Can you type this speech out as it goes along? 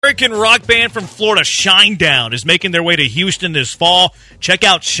American rock band from Florida, Shinedown, is making their way to Houston this fall. Check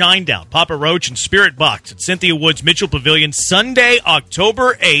out Shinedown, Papa Roach, and Spirit Box at Cynthia Woods Mitchell Pavilion Sunday,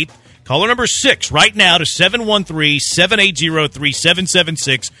 October 8th. Caller number 6 right now to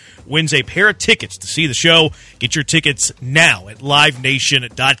 713-780-3776 wins a pair of tickets to see the show. Get your tickets now at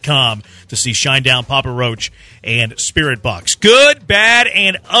livenation.com to see Shinedown, Papa Roach, and Spirit Box. Good, bad,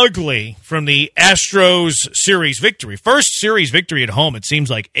 and ugly from the Astros series victory. First series victory at home, it seems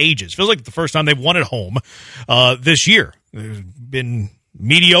like ages. Feels like the first time they've won at home this year. They've been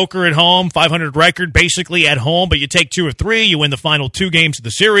mediocre at home, 500 record basically at home, but you take 2 or 3, you win the final 2 games of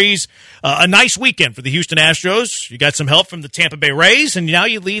the series. A nice weekend for the Houston Astros. You got some help from the Tampa Bay Rays, and now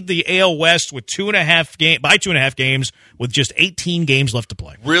you lead the AL West with 2.5 games with just 18 games left to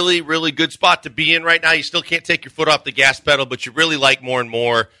play. Really, really good spot to be in right now. You still can't take your foot off the gas pedal, but you really like more and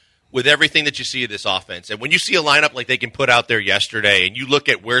more with everything that you see of this offense. And when you see a lineup like they can put out there yesterday, and you look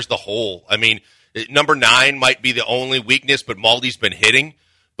at where's the hole, I mean, number 9 might be the only weakness, but Maldy's been hitting.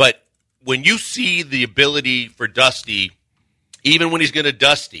 But when you see the ability for Dusty, even when he's going to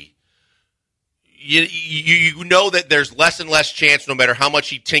Dusty, you know that there's less and less chance, no matter how much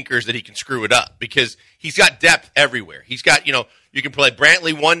he tinkers, that he can screw it up because he's got depth everywhere. He's got, you can play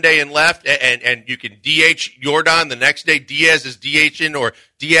Brantley one day in left, and you can DH Jordan the next day. Diaz is DHing, or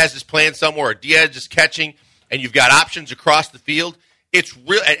Diaz is playing somewhere, or Diaz is catching, and you've got options across the field. It's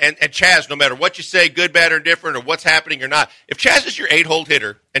real, and Chaz, no matter what you say, good, bad, or indifferent, or what's happening or not, if Chaz is your 8-hole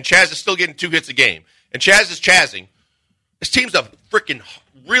hitter, and Chaz is still getting 2 hits a game, and Chaz is chazzing, this team's a freaking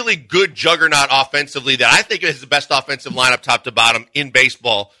really good juggernaut offensively that I think is the best offensive lineup top to bottom in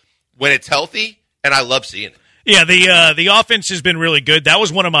baseball when it's healthy, and I love seeing it. Yeah, the offense has been really good. That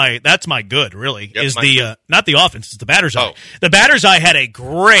was that's my good, really, yep, is not the offense, it's the batter's eye. Oh. The batter's eye had a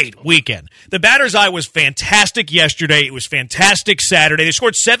great weekend. The batter's eye was fantastic yesterday. It was fantastic Saturday. They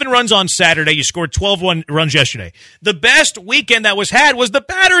scored 7 runs on Saturday. You scored 12 runs yesterday. The best weekend that was had was the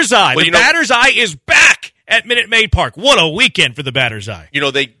batter's eye. Well, the batter's eye is back at Minute Maid Park. What a weekend for the batter's eye.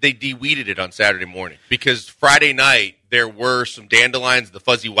 They de-weeded it on Saturday morning because Friday night there were some dandelions, the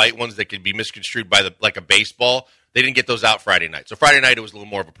fuzzy white ones that could be misconstrued by like a baseball. They didn't get those out Friday night. So Friday night it was a little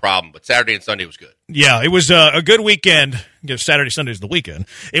more of a problem, but Saturday and Sunday was good. Yeah, it was a good weekend. Saturday, Sunday is the weekend.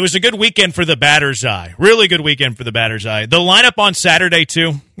 It was a good weekend for the batter's eye. Really good weekend for the batter's eye. The lineup on Saturday,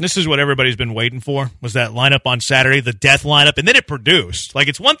 too, this is what everybody's been waiting for, was that lineup on Saturday, the death lineup, and then it produced. Like,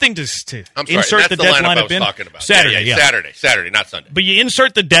 it's one thing to insert the death lineup I was talking about. Saturday, yeah. Saturday, not Sunday. But you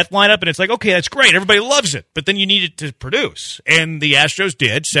insert the death lineup, and it's like, okay, that's great. Everybody loves it. But then you need it to produce. And the Astros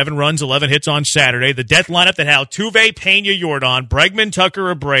did. 7 runs, 11 hits on Saturday. The death lineup that had Altuve, Pena, Jordan, Bregman,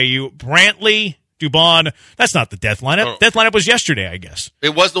 Tucker, Abreu, Brantley, Dubon. That's not the death lineup. Oh. Death lineup was yesterday, I guess.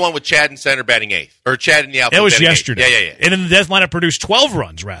 It was the one with Chad in center batting 8th. Or Chad in the outfield. That was batting yesterday. 8th. Yeah. And then the death lineup produced 12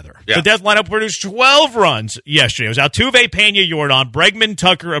 runs, rather. Yeah. The death lineup produced 12 runs yesterday. It was Altuve, Pena, Jordan, Bregman,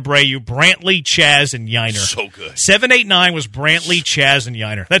 Tucker, Abreu, Brantley, Chaz, and Yiner. So good. 7, 8, 9 was Brantley, Chaz, and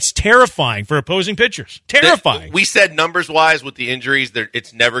Yiner. That's terrifying for opposing pitchers. Terrifying. We said numbers-wise with the injuries,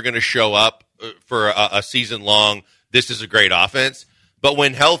 it's never going to show up for a season long. This is a great offense. But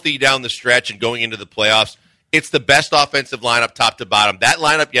when healthy down the stretch and going into the playoffs, it's the best offensive lineup top to bottom. That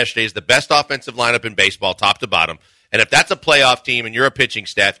lineup yesterday is the best offensive lineup in baseball top to bottom. And if that's a playoff team and you're a pitching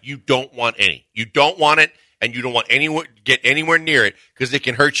staff, you don't want any. You don't want it, and you don't want anyone get anywhere near it because it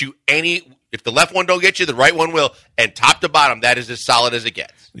can hurt you if the left one don't get you, the right one will. And top to bottom, that is as solid as it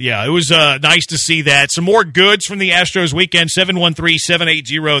gets. Yeah, it was nice to see that. Some more goods from the Astros weekend,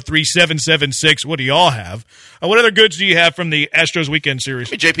 713-780-3776. What do y'all have? What other goods do you have from the Astros weekend series?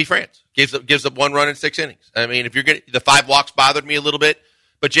 I mean, J.P. France gives up 1 run in 6 innings. I mean, if you're the 5 walks bothered me a little bit,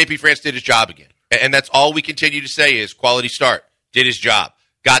 but J.P. France did his job again. And that's all we continue to say is quality start, did his job,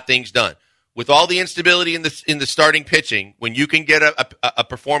 got things done. With all the instability in the starting pitching, when you can get a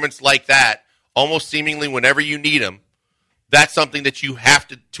performance like that, almost seemingly whenever you need them, that's something that you have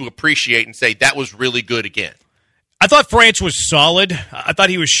to appreciate and say, that was really good again. I thought France was solid. I thought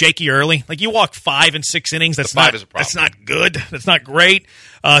he was shaky early. Like, you walk 5 and 6 innings. That's not a problem. That's not good. That's not great.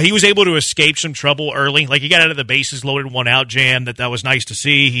 He was able to escape some trouble early. Like, he got out of the bases loaded 1 out jam. That was nice to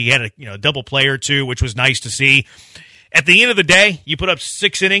see. He had a double play or 2, which was nice to see. At the end of the day, you put up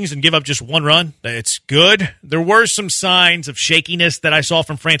 6 innings and give up just 1 run. It's good. There were some signs of shakiness that I saw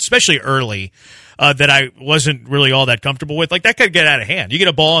from France, especially early, that I wasn't really all that comfortable with. Like, that could get out of hand. You get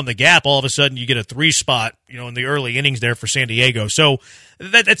a ball in the gap, all of a sudden you get a 3 spot, in the early innings there for San Diego. So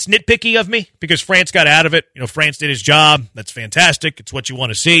that's nitpicky of me because France got out of it. France did his job. That's fantastic. It's what you want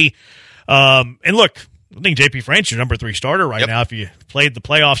to see. And look, I think J.P. France, your number 3 starter right now if you played the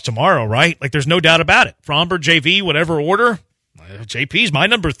playoffs tomorrow, right? Like, there's no doubt about it. Fromber, JV, whatever order, JP's my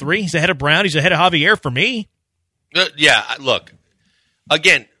number 3. He's ahead of Brown. He's ahead of Javier for me. Yeah, look,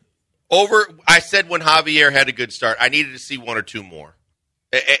 again, I said when Javier had a good start, I needed to see 1 or 2 more.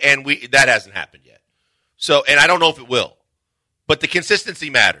 And that hasn't happened yet. So, and I don't know if it will. But the consistency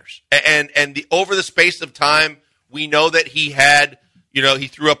matters. And over the space of time, we know that he had, he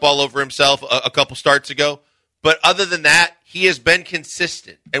threw up all over himself a couple starts ago. But other than that, he has been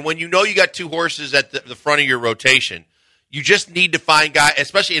consistent. And when you got 2 horses at the front of your rotation, you just need to find guys,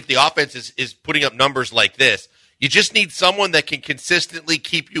 especially if the offense is putting up numbers like this, you just need someone that can consistently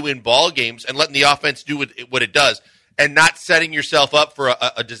keep you in ball games and letting the offense do what it does and not setting yourself up for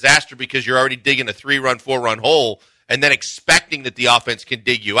a disaster because you're already digging a 3-run, 4-run hole and then expecting that the offense can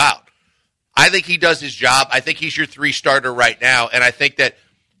dig you out. I think he does his job. I think he's your 3 starter right now, and I think that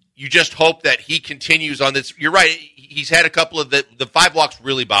you just hope that he continues on this. You're right. He's had a couple of the 5 walks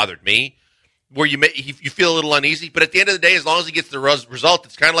really bothered me, where you feel a little uneasy. But at the end of the day, as long as he gets the result,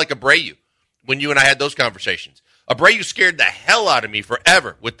 it's kind of like Abreu when you and I had those conversations. Abreu scared the hell out of me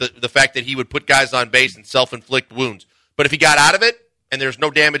forever with the fact that he would put guys on base and self-inflict wounds. But if he got out of it and there's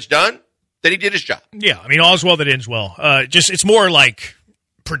no damage done, then he did his job. Yeah, I mean, all's well that ends well. It's more like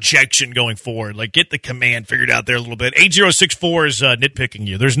projection going forward. Like, get the command figured out there a little bit. 8064 is nitpicking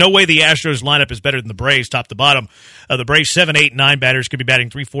you. There's no way the Astros lineup is better than the Braves top to bottom. The Braves 7, 8, 9 batters could be batting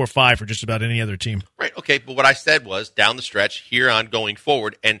 3, 4, 5 for just about any other team. Right, okay, but what I said was down the stretch, here on going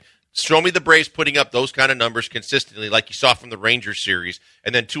forward, and show me the Braves putting up those kind of numbers consistently like you saw from the Rangers series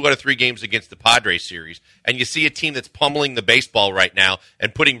and then 2 out of 3 games against the Padres series. And you see a team that's pummeling the baseball right now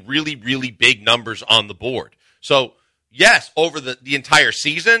and putting really, really big numbers on the board. So, yes, over the entire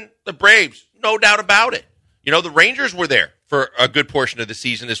season, the Braves, no doubt about it. The Rangers were there for a good portion of the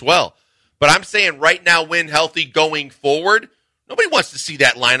season as well. But I'm saying right now, when healthy going forward, nobody wants to see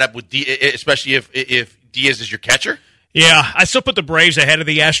that lineup with especially if Diaz is your catcher. Yeah, I still put the Braves ahead of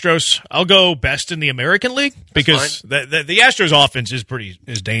the Astros. I'll go best in the American League because the Astros offense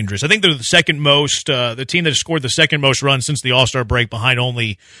is dangerous. I think they're the second most, the team that has scored the second most runs since the All-Star break, behind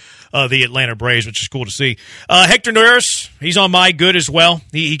only the Atlanta Braves, which is cool to see. Hector Neris, he's on my good as well.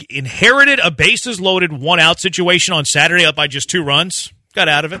 He inherited a bases-loaded one-out situation on Saturday up by just 2 runs. Got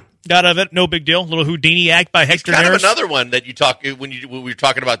out of it. No big deal. A little Houdini act by Hector Neris. Kind of another one that you talk when we were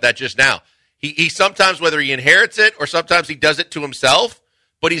talking about that just now. He sometimes, whether he inherits it or sometimes he does it to himself,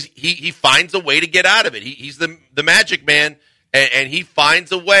 but he finds a way to get out of it. He's the magic man, and he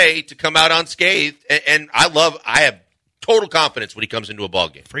finds a way to come out unscathed. And I have total confidence when he comes into a ball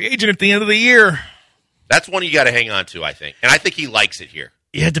game. Free agent at the end of the year. That's one you got to hang on to, I think. And I think he likes it here.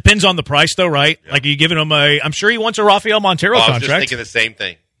 Yeah, it depends on the price, though, right? Yeah. Like, are you giving him I'm sure he wants a Rafael Montero contract. I was just thinking the same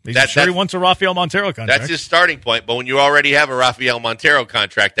thing. He wants a Rafael Montero contract. That's his starting point, but when you already have a Rafael Montero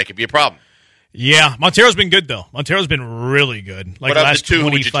contract, that could be a problem. Yeah, Montero's been good, though. Montero's been really good. Like, what last of the 2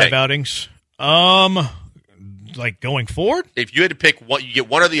 25 outings. Like, going forward? If you had to pick one, you get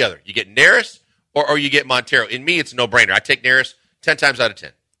one or the other. You get Neris or you get Montero. In me, it's a no-brainer. I take Neris 10 times out of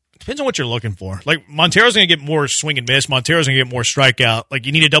 10. Depends on what you're looking for. Like, Montero's going to get more swing and miss. Montero's going to get more strikeout. Like,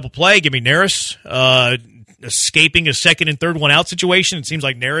 you need a double play, give me Neris. Escaping a second and third one out situation, it seems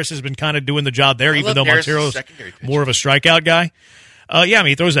like Neris has been kind of doing the job there, even though Montero's more of a strikeout guy. Yeah, I mean,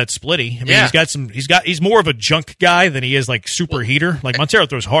 he throws that splitty. I mean, he's more of a junk guy than he is like super heater. Like, Montero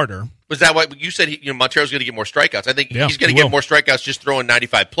throws harder. Was that what you said? Montero's going to get more strikeouts. I think he's going to get more strikeouts just throwing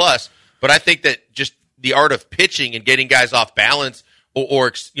 95 plus. But I think that just the art of pitching and getting guys off balance,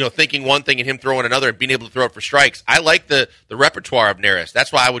 or thinking one thing and him throwing another and being able to throw it for strikes. I like the repertoire of Neris.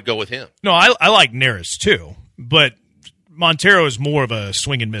 That's why I would go with him. No, I like Neris too, but Montero is more of a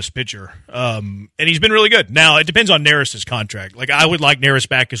swing and miss pitcher, and he's been really good. Now, it depends on Neris' contract. Like, I would like Neris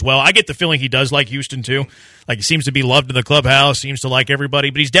back as well. I get the feeling he does like Houston, too. Like, he seems to be loved in the clubhouse, seems to like everybody,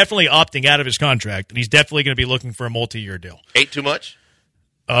 but he's definitely opting out of his contract, and he's definitely going to be looking for a multi-year deal. 8 too much?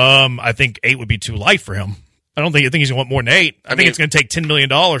 I think 8 would be too light for him. I think he's going to want more than 8. I think it's going to take $10 million.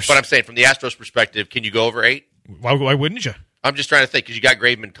 But I'm saying, from the Astros' perspective, can you go over 8? Why wouldn't you? I'm just trying to think, because you got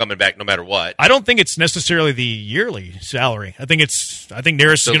Graveman coming back no matter what. I don't think it's necessarily the yearly salary. I think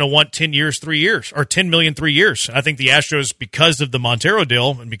Neris is going to want 10 years, 3 years, or $10 million, 3 years. I think the Astros, because of the Montero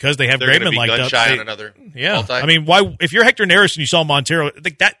deal and because they have Graveman like that, shy on another. Yeah, multi. I mean, why? If you're Hector Neris and you saw Montero, I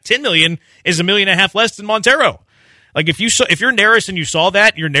think that $10 million is $1.5 million less than Montero. Like, if you're Neris and you saw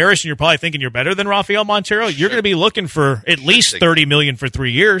that, you're Neris and you're probably thinking you're better than Rafael Montero. You're going to be looking for at least $30 million for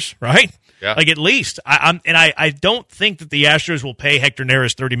 3 years, right? Yeah. Like, at least. I don't think that the Astros will pay Hector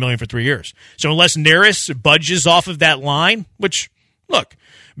Neris $30 million for 3 years. So unless Neris budges off of that line, which Look,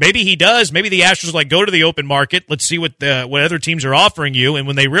 maybe he does. Maybe the Astros go to the open market. Let's see what other teams are offering you. And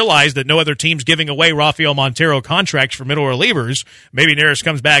when they realize that no other team's giving away Rafael Montero contracts for middle relievers, maybe Neris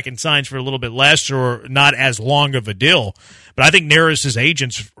comes back and signs for a little bit less or not as long of a deal. But I think Neris'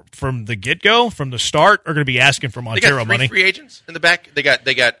 agents from the get-go, from the start, are going to be asking for Montero money. They got 3 free agents in the back. They have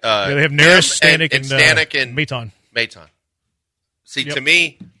Neris, Stanek, and Maton. See, yep. to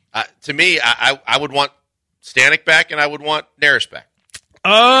me, I would want Stanek back, and I would want Neris back.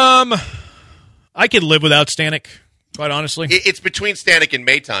 I could live without Stanek, quite honestly. It's between Stanek and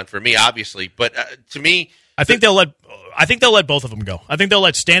Maton for me, obviously. But to me, I think they'll let both of them go. I think they'll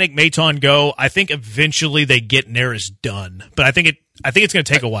let Stanek, Maton go. I think eventually they get Neris done, but I think it's going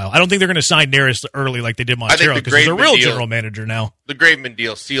to take a while. I don't think they're going to sign Neris early like they did Montero because he's a real general manager now. The Graveman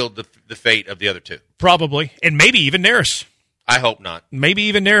deal sealed the fate of the other two, probably, and maybe even Neris. I hope not. Maybe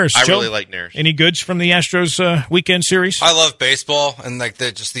even Neris. I really like Neris. Any goods from the Astros weekend series? I love baseball, and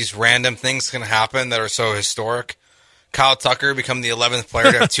just these random things can happen that are so historic. Kyle Tucker become the 11th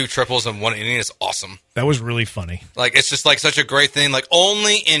player to have 2 triples in 1 inning is awesome. That was really funny. It's just such a great thing.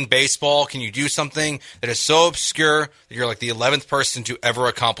 Only in baseball can you do something that is so obscure that you're the 11th person to ever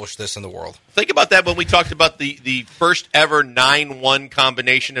accomplish this in the world. Think about that when we talked about the first ever 9-1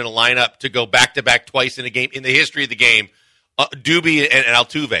 combination in a lineup to go back-to-back twice in a game in the history of the game. Doobie and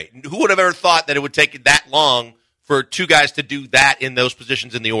Altuve. Who would have ever thought that it would take that long for 2 guys to do that in those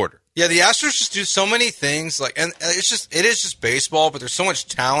positions in the order? Yeah, the Astros just do so many things. And it is just baseball, but there's so much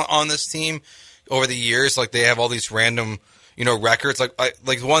talent on this team over the years. They have all these random, records. Like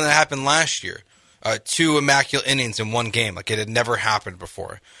the one that happened last year, 2 immaculate innings in 1 game. It had never happened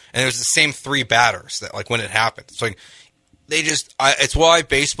before, and it was the same 3 batters that when it happened. So it's why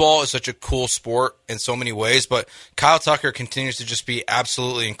baseball is such a cool sport in so many ways, but Kyle Tucker continues to just be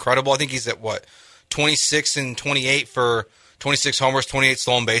absolutely incredible. I think he's at 26 and 28 for 26 homers, 28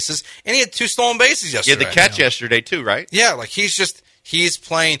 stolen bases, and he had 2 stolen bases yesterday. Yeah, the catch yesterday too, right? Yeah, he's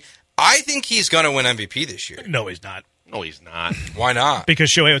playing. I think he's going to win MVP this year. No, he's not. No, he's not. Why not? Because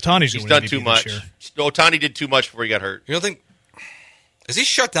Shohei Ohtani's he's going to done win MVP too much. This year. Ohtani did too much before he got hurt. You don't think? Is he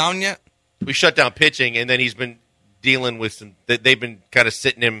shut down yet? We shut down pitching, and then he's been dealing with some. They've been kind of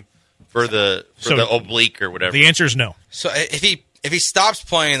sitting him for the oblique or whatever. The answer is no. So if he stops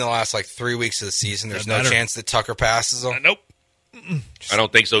playing in the last 3 weeks of the season, there's no chance that Tucker passes him. Nope. I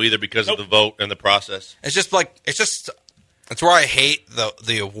don't think so either because of the vote and the process. It's just that's where I hate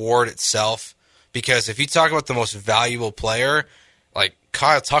the award itself, because if you talk about the most valuable player,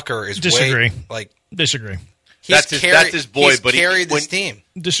 Kyle Tucker is disagree. Disagree. That's his boy, but he carried this team.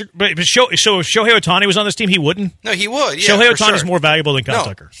 But if Shohei Ohtani was on this team, he wouldn't. No, he would. Yeah, Shohei Ohtani's more valuable than Kyle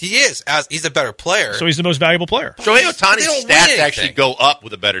Tucker. He is. He's a better player. So he's the most valuable player. Shohei Ohtani's stats actually go up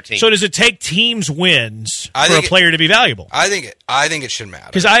with a better team. So does it take teams wins for a player to be valuable? I think it should matter.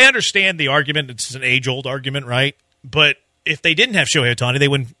 Because I understand the argument. It's an age-old argument, right? But if they didn't have Shohei Ohtani, they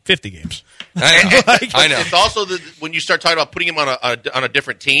win 50 games. I know. It's also when you start talking about putting him on a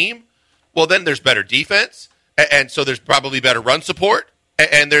different team, well, then there's better defense. And so there's probably better run support,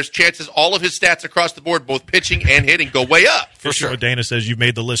 and there's chances all of his stats across the board, both pitching and hitting, go way up. For sure. Dana says you've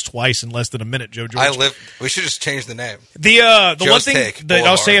made the list twice in less than a minute, Joe George. We should just change the name. The one thing that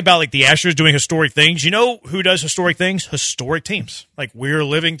I'll say about the Astros doing historic things, you know who does historic things? Historic teams. We're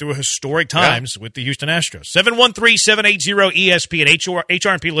living through historic times with the Houston Astros. 713-780-ESP and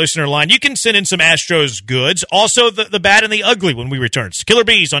HRP listener line. You can send in some Astros goods. Also, the bad and the ugly when we return. It's Killer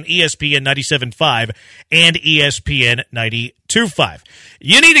Bees on ESPN 97.5 and ESPN 92.5.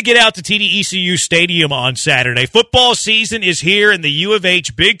 You need to get out to TDECU Stadium on Saturday. Football season is here, and the U of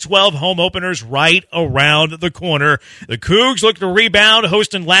H Big 12 home openers right around the corner. The Cougs look to rebound,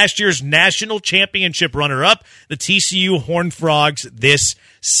 hosting last year's national championship runner-up, the TCU Horned Frogs, this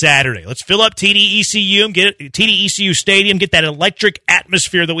Saturday. Let's fill up TDECU Stadium, get that electric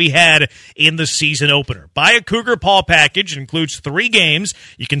atmosphere that we had in the season opener. Buy a Cougar Paw package. It includes 3 games.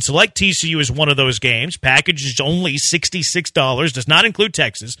 You can select TCU as one of those games. Package is only $66. Does not include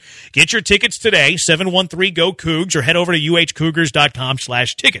Texas. Get your tickets today, 713-GO-COUGS, or head over to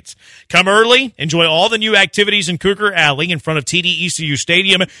uhcougars.com/tickets. Come early. Enjoy all the new activities in Cougar Alley in front of TDECU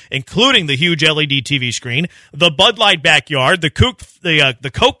Stadium, including the huge LED TV screen, the Bud Light backyard, the Coke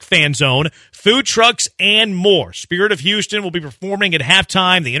fan zone, food trucks, and more. Spirit of Houston will be performing at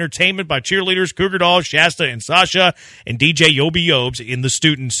halftime. The entertainment by cheerleaders Cougar Dolls, Shasta and Sasha, and DJ Yobi Yobes in the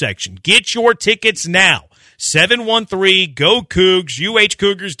student section. Get your tickets now. 713-GO-COUGS,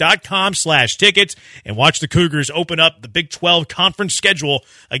 uhcougars.com/tickets, and watch the Cougars open up the Big 12 conference schedule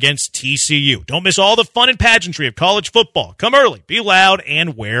against TCU. Don't miss all the fun and pageantry of college football. Come early, be loud,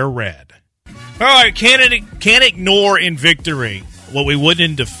 and wear red. All right, can't ignore in victory. what we wouldn't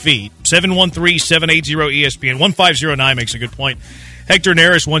in defeat. 713-780-ESPN. 1509 makes a good point. Hector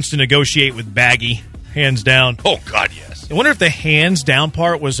Neris wants to negotiate with Baggy, hands down. Oh, God, yes. I wonder if the hands down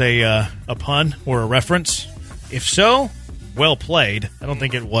part was a pun or a reference. If so, well played. I don't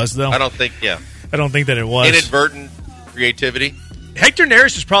think it was, though. I don't think that it was. Inadvertent creativity. Hector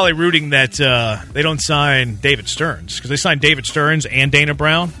Neris is probably rooting that they don't sign David Stearns, because they signed David Stearns and Dana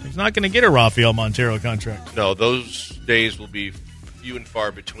Brown. He's not going to get a Rafael Montero contract. No, those days will be few and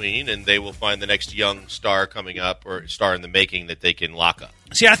far between, and they will find the next young star coming up or star in the making that they can lock up.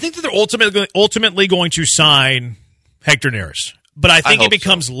 See, I think that they're ultimately going to sign Hector Neris. But I think it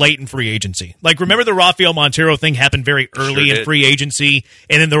becomes late in free agency. Like, remember the Rafael Montero thing happened very early in free agency,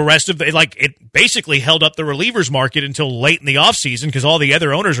 and then the rest of it basically held up the relievers market until late in the offseason because all the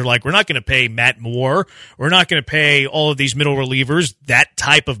other owners are like, we're not going to pay Matt Moore. We're not going to pay all of these middle relievers that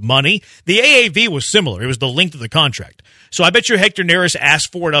type of money. The AAV was similar. It was the length of the contract. So I bet you Hector Neris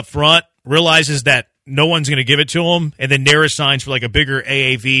asked for it up front, realizes that no one's going to give it to him, and then Neris signs for like a bigger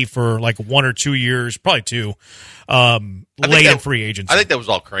AAV for like 1 or 2 years, probably 2, late in free agency. I think that was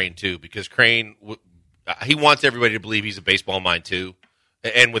all Crane, too, because Crane, he wants everybody to believe he's a baseball mind, too.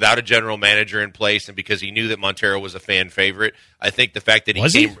 And without a general manager in place, and because he knew that Montero was a fan favorite, I think the fact that he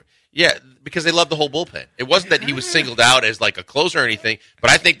came... Yeah, because they love the whole bullpen. It wasn't that he was singled out as like a closer or anything,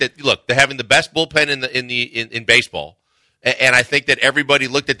 but I think that, look, they're having the best bullpen in baseball, and I think that everybody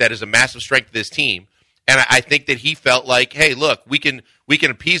looked at that as a massive strength of this team. And I think that he felt like, hey, look, we can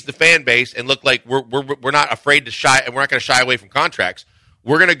appease the fan base and look like we're not afraid to shy, and we're not going to shy away from contracts.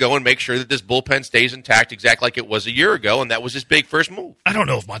 We're going to go and make sure that this bullpen stays intact exactly like it was a year ago, and that was his big first move. I don't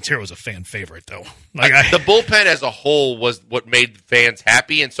know if Montero was a fan favorite, though. The bullpen as a whole was what made fans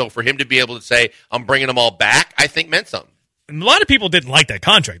happy, and so for him to be able to say, I'm bringing them all back, I think meant something. And a lot of people didn't like that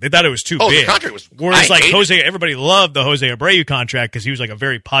contract. They thought it was too big. The contract was... Whereas, like, everybody loved the Jose Abreu contract because he was, like, a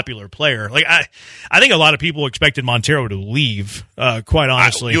very popular player. Like, I think a lot of people expected Montero to leave, quite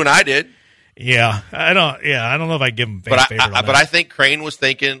honestly. You and I did. Yeah. I don't know if I give him favorite on that. But I think Crane was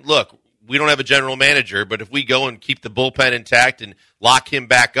thinking, look, we don't have a general manager, but if we go and keep the bullpen intact and lock him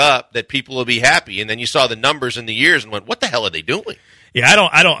back up, that people will be happy. And then you saw the numbers in the years and went, what the hell are they doing? Yeah,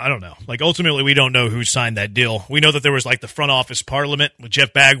 I don't know. Like, ultimately, we don't know who signed that deal. We know that there was, like, the front office parliament with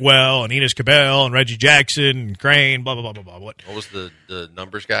Jeff Bagwell and Enos Cabell and Reggie Jackson and Crane, blah, blah, blah, blah, blah. What was the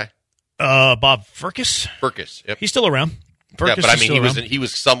numbers guy? Bob Furcus. Furcus, yep. He's still around. Furcus, yeah, but I mean, he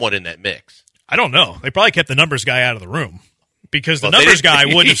was somewhat in that mix. I don't know. They probably kept the numbers guy out of the room. Because the numbers guy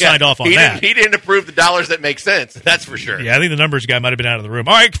wouldn't have signed off on that. He didn't approve the dollars that make sense. That's for sure. Yeah, I think the numbers guy might have been out of the room.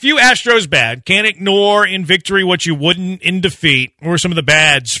 All right, a few Astros bad. Can't ignore in victory what you wouldn't in defeat. What were some of the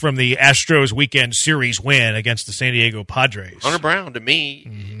bads from the Astros weekend series win against the San Diego Padres? Hunter Brown, to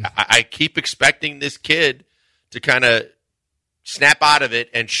me, I keep expecting this kid to kind of snap out of it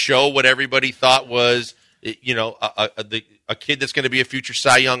and show what everybody thought was, a kid that's going to be a future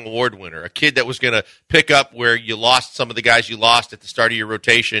Cy Young Award winner, a kid that was going to pick up where you lost some of the guys you lost at the start of your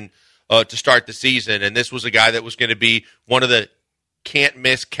rotation to start the season, and this was a guy that was going to be one of the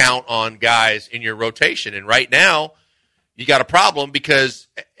can't-miss count-on guys in your rotation. And right now, you got a problem because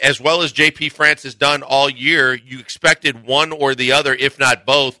as well as J.P. France has done all year, you expected one or the other, if not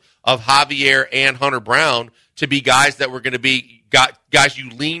both, of Javier and Hunter Brown to be guys that were going to be guys you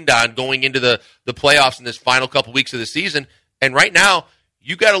leaned on going into the playoffs in this final couple weeks of the season. And right now,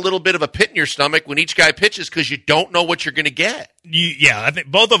 you got a little bit of a pit in your stomach when each guy pitches because you don't know what you're going to get. Yeah, I think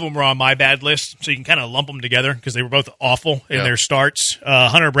both of them were on my bad list, so you can kind of lump them together because they were both awful in their starts.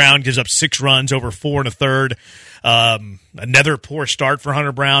 Hunter Brown gives up 6 runs over 4 1/3. Another poor start for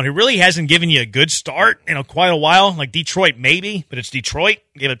Hunter Brown, who really hasn't given you a good start in quite a while. Like Detroit, maybe, but it's Detroit.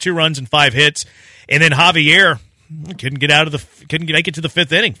 Gave up 2 runs and 5 hits, and then Javier couldn't make it to the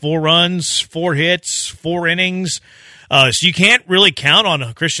 5th inning. 4 runs, 4 hits, 4 innings. So you can't really count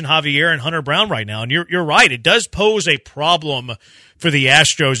on Christian Javier and Hunter Brown right now. And you're right. It does pose a problem for the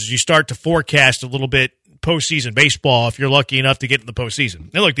Astros as you start to forecast a little bit postseason baseball if you're lucky enough to get in the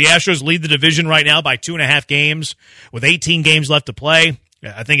postseason. Now, look, the Astros lead the division right now by 2.5 games with 18 games left to play.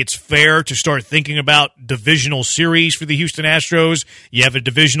 I think it's fair to start thinking about divisional series for the Houston Astros. You have a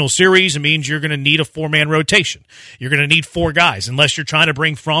divisional series, it means you're going to need a 4-man rotation. You're going to need 4 guys. Unless you're trying to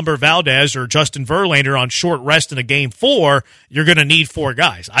bring Framber Valdez or Justin Verlander on short rest in a game 4, you're going to need 4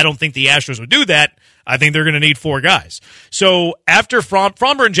 guys. I don't think the Astros would do that. I think they're going to need 4 guys. So after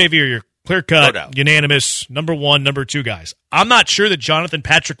Framber and JV are your clear-cut, unanimous, number 1, number 2 guys. I'm not sure that Jonathan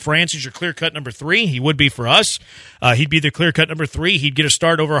Patrick France is your clear-cut number 3. He would be for us. He'd be the clear-cut number 3. He'd get a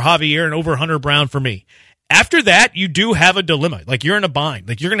start over Javier and over Hunter Brown for me. After that, you do have a dilemma. Like, you're in a bind.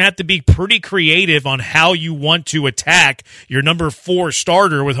 Like, you're going to have to be pretty creative on how you want to attack your number 4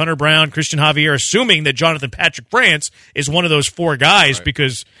 starter with Hunter Brown, Christian Javier, assuming that Jonathan Patrick France is one of those 4 guys, right?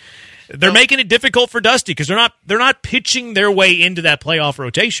 Because they're making it difficult for Dusty because they're not pitching their way into that playoff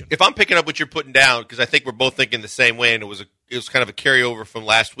rotation. If I'm picking up what you're putting down, because I think we're both thinking the same way, and it was kind of a carryover from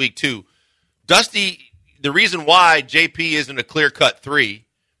last week too. Dusty, the reason why JP isn't a clear-cut 3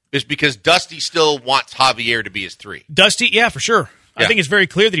 is because Dusty still wants Javier to be his 3. Dusty, yeah, for sure. Yeah. I think it's very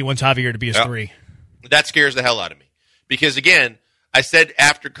clear that he wants Javier to be his 3. That scares the hell out of me. Because, again, I said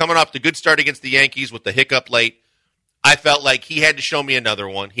after coming off the good start against the Yankees with the hiccup late, I felt like he had to show me another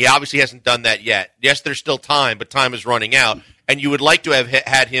one. He obviously hasn't done that yet. Yes, there's still time, but time is running out. And you would like to have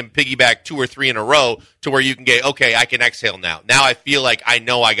had him piggyback 2 or 3 in a row to where you can get, okay, I can exhale now. Now I feel like I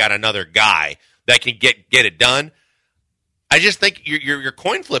know I got another guy that can get it done. I just think you're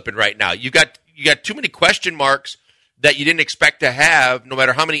coin flipping right now. You got too many question marks that you didn't expect to have, no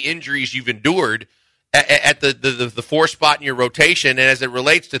matter how many injuries you've endured at the 4 spot in your rotation. And as it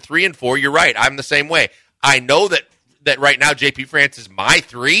relates to 3 and 4, you're right. I'm the same way. I know that right now JP France is my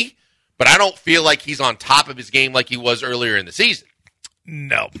 3, but I don't feel like he's on top of his game like he was earlier in the season.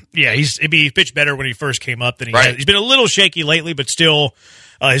 No, yeah, he pitched better when he first came up than he has. He's been a little shaky lately, but still.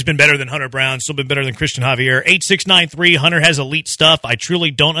 Has been better than Hunter Brown, still been better than Christian Javier. 8693, Hunter has elite stuff. I truly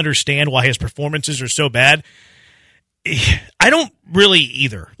don't understand why his performances are so bad. I don't really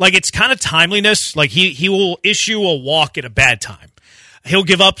either. Like, it's kind of timeliness. Like, he will issue a walk at a bad time. He'll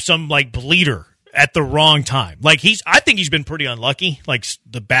give up some, like, bleeder at the wrong time. Like, I think he's been pretty unlucky. Like,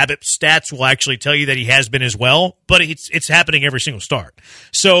 the BABIP stats will actually tell you that he has been as well, but it's happening every single start.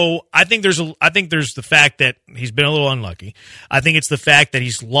 So I think there's the fact that he's been a little unlucky. I think it's the fact that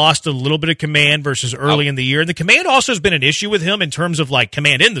he's lost a little bit of command versus early in the year. And the command also has been an issue with him in terms of, like,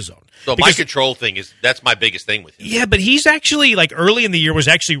 command in the zone. So my control thing that's my biggest thing with him. Yeah, but he's actually, like, early in the year was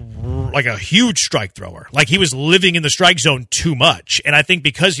actually like a huge strike thrower. Like, he was living in the strike zone too much. And I think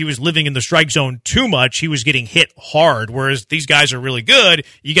because he was living in the strike zone too much, he was getting hit hard, whereas these guys are really good.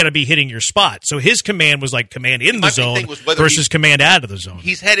 You got to be hitting your spot. So his command was like command in the zone versus command out of the zone.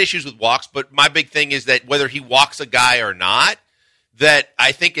 He's had issues with walks, but my big thing is that whether he walks a guy or not, that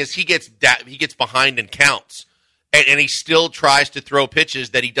I think as he gets behind and counts, and he still tries to throw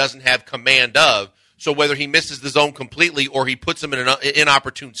pitches that he doesn't have command of. So whether he misses the zone completely or he puts him in an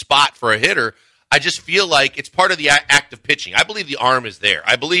inopportune spot for a hitter, I just feel like it's part of the act of pitching. I believe the arm is there.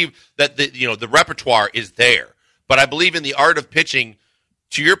 I believe that the repertoire is there. But I believe in the art of pitching,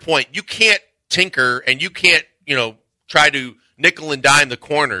 to your point, you can't tinker and you can't, try to nickel and dime the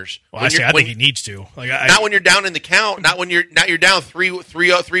corners. Well, I think he needs to. Not when you're down in the count. Not when you're down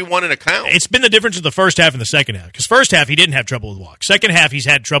 3-1 in a count. It's been the difference of the first half and the second half. Because first half he didn't have trouble with walks. Second half he's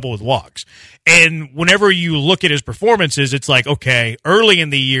had trouble with walks. And whenever you look at his performances, it's like, okay, early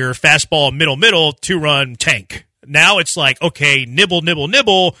in the year, fastball, middle, 2-run, tank. Now it's like, okay, nibble,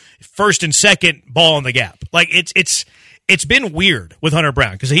 first and second, ball in the gap. Like, it's been weird with Hunter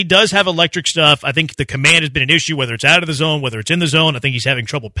Brown because he does have electric stuff. I think the command has been an issue, whether it's out of the zone, whether it's in the zone. I think he's having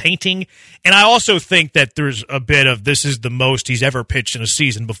trouble painting. And I also think that there's a bit of this is the most he's ever pitched in a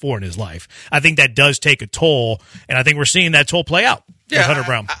season before in his life. I think that does take a toll, and I think we're seeing that toll play out with Hunter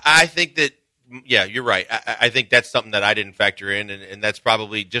Brown. I think that, yeah, you're right. I think that's something that I didn't factor in, and that's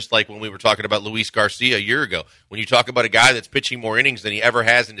probably just like when we were talking about Luis Garcia a year ago. When you talk about a guy that's pitching more innings than he ever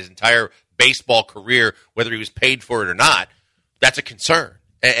has in his entire baseball career, whether he was paid for it or not, that's a concern.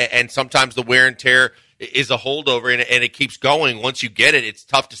 And sometimes the wear and tear is a holdover, and it keeps going. Once you get it, it's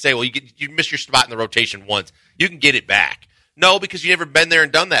tough to say, well, you miss your spot in the rotation once. You can get it back. No, because you've never been there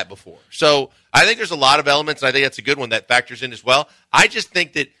and done that before. So I think there's a lot of elements, and I think that's a good one that factors in as well. I just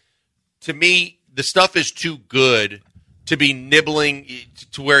think that, to me, the stuff is too good to be nibbling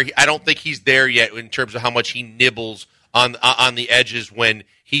to where I don't think he's there yet in terms of how much he nibbles on the edges when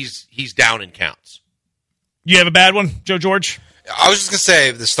he's down in counts. You have a bad one, Joe George? I was just going to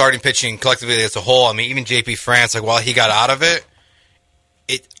say the starting pitching collectively as a whole, I mean, even JP France, like, while he got out of it,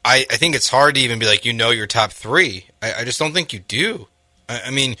 I think it's hard to even be like, your top 3. I just don't think you do. I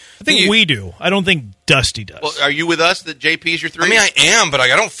think we do. I don't think Dusty does. Well, are you with us that JP is your 3? I mean, I am, but I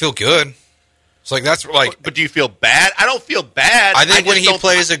don't feel good. It's like that's like. But do you feel bad? I don't feel bad. I think when he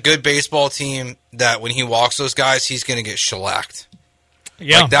plays a good baseball team, that when he walks those guys, he's going to get shellacked.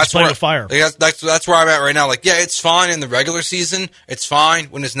 Yeah, that's where fire. Like that's where I'm at right now. Like, yeah, it's fine in the regular season. It's fine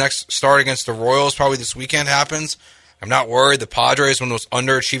when his next start against the Royals, probably this weekend, happens. I'm not worried. The Padres, one of those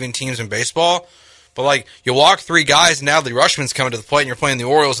underachieving teams in baseball. But, like, you walk 3 guys, and now the Rushman's coming to the plate, and you're playing the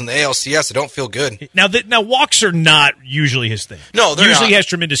Orioles in the ALCS. It don't feel good. Now walks are not usually his thing. No, they're usually not. has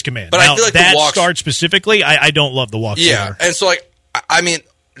tremendous command. But now, I feel like that the walks, start specifically, I don't love the walks. Yeah, either. and so, like, I mean,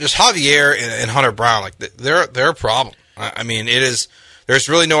 just Javier and Hunter Brown, like, they're a problem. I mean, it is. There's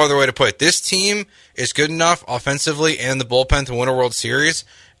really no other way to put it. This team is good enough offensively and the bullpen to win a World Series,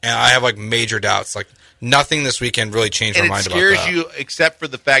 and I have, like, major doubts. Like, nothing this weekend really changed my mind about that. And it scares you except for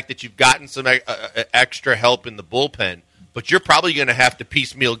the fact that you've gotten some extra help in the bullpen, but you're probably going to have to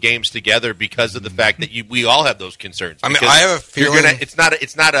piecemeal games together because of the fact that we all have those concerns. I mean, I have a feeling it's not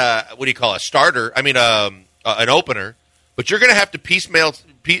a what do you call a starter? I mean, an opener, but you're going to have to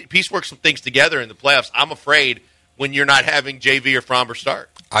piecework some things together in the playoffs. I'm afraid when you're not having JV or Fromber start.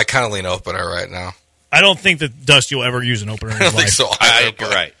 I kind of lean opener right now. I don't think that Dusty will ever use an opener in his I don't think so. I think you're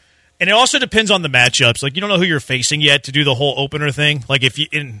right. And it also depends on the matchups. Like, you don't know who you're facing yet to do the whole opener thing. Like,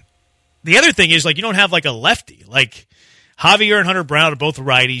 the other thing is, like, you don't have, like, a lefty. Like, Javier and Hunter Brown are both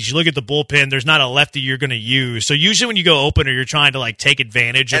righties. You look at the bullpen, there's not a lefty you're going to use. So usually when you go opener, you're trying to, like, take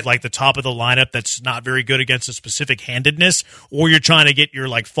advantage of, like, the top of the lineup that's not very good against a specific handedness, or you're trying to get your,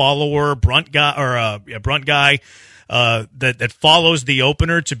 like, follower, brunt guy, that follows the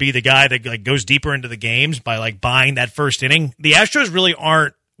opener to be the guy that, like, goes deeper into the games by, like, buying that first inning. The Astros really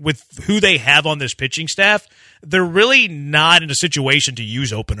aren't, with who they have on this pitching staff, they're really not in a situation to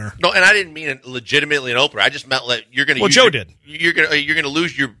use opener. No, and I didn't mean it legitimately an opener. I just meant you're going to. Well, Joe did. You're going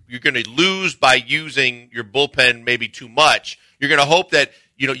to lose by using your bullpen maybe too much. You're going to hope that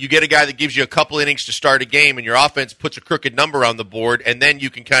you get a guy that gives you a couple innings to start a game, and your offense puts a crooked number on the board, and then you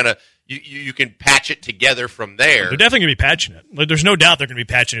can kind of. You can patch it together from there. They're definitely going to be patching it. Like, there's no doubt they're going to be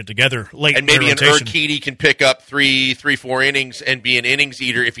patching it together late. And maybe an Urquidy can pick up 3-4 innings and be an innings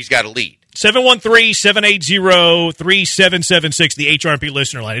eater if he's got a lead. 713-780-3776, the HRP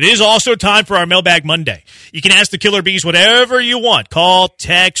listener line. It is also time for our Mailbag Monday. You can ask the Killer Bees whatever you want. Call,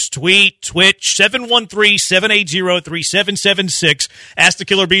 text, tweet, Twitch, 713-780-3776. Ask the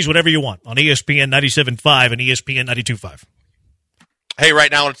Killer Bees whatever you want on ESPN 97.5 and ESPN 92.5. Hey,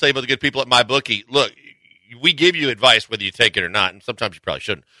 right now I want to tell you about the good people at MyBookie. Look, we give you advice whether you take it or not, and sometimes you probably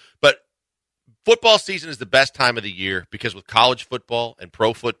shouldn't. But football season is the best time of the year because with college football and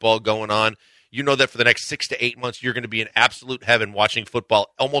pro football going on, you know that for the next 6 to 8 months, you're going to be in absolute heaven watching football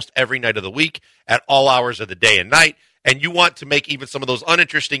almost every night of the week at all hours of the day and night. And you want to make even some of those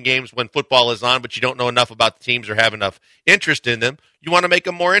uninteresting games when football is on, but you don't know enough about the teams or have enough interest in them, you want to make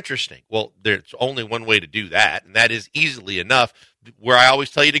them more interesting. Well, there's only one way to do that, and that is easily enough where I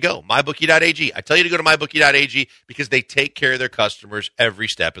always tell you to go, mybookie.ag. I tell you to go to mybookie.ag because they take care of their customers every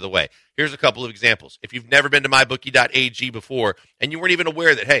step of the way. Here's a couple of examples. If you've never been to mybookie.ag before and you weren't even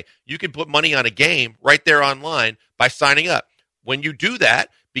aware that, hey, you can put money on a game right there online by signing up. When you do that,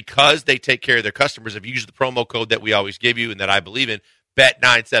 because they take care of their customers, if you use the promo code that we always give you and that I believe in,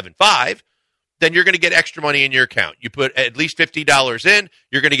 BET975, then you're going to get extra money in your account. You put at least $50 in,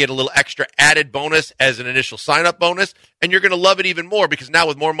 you're going to get a little extra added bonus as an initial sign-up bonus, and you're going to love it even more because now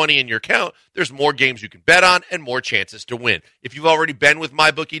with more money in your account, there's more games you can bet on and more chances to win. If you've already been with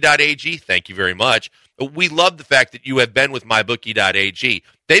mybookie.ag, thank you very much. We love the fact that you have been with mybookie.ag.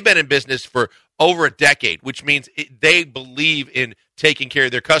 They've been in business for over a decade, which means they believe in taking care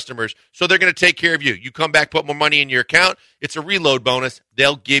of their customers, so they're going to take care of you. You come back, put more money in your account, it's a reload bonus.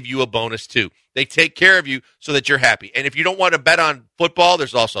 They'll give you a bonus too. They take care of you so that you're happy. And if you don't want to bet on football,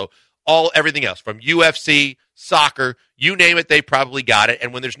 there's also everything else from UFC, soccer, you name it, they probably got it.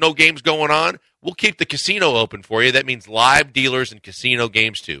 And when there's no games going on, we'll keep the casino open for you. That means live dealers and casino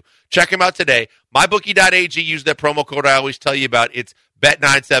games too. Check them out today. MyBookie.ag, use that promo code I always tell you about. It's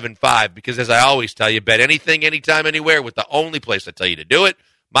Bet975 because, as I always tell you, bet anything, anytime, anywhere with the only place I tell you to do it,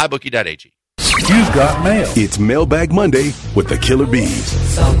 MyBookie.ag. You've got mail. It's Mailbag Monday with the Killer Bees.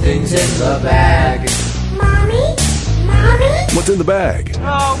 Something's in the bag. Mommy? What's in the bag?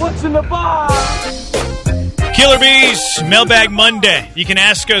 What's in the box? Killer Bees, Mailbag Monday. You can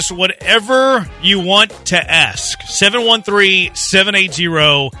ask us whatever you want to ask.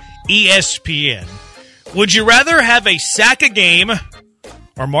 713-780-ESPN. Would you rather have a sack a game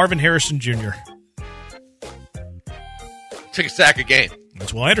or Marvin Harrison Jr.? Take a sack a game.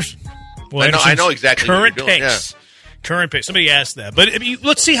 That's Will Anderson. I know exactly current what you're doing. pace. Yeah. Current pace. Somebody asked that. But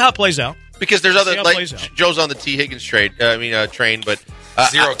let's see how it plays out. Because there's other, like, Joe's on the T. Higgins train, but...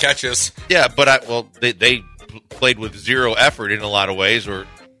 zero catches. Yeah, but they played with zero effort in a lot of ways. Or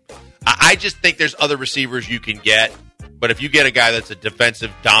I just think there's other receivers you can get, but if you get a guy that's a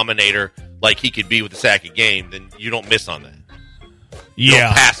defensive dominator like he could be with the sack a game, then you don't miss on that.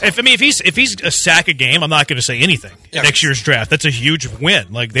 Yeah. Pass if he's a sack a game, I'm not going to say anything. Next year's draft, that's a huge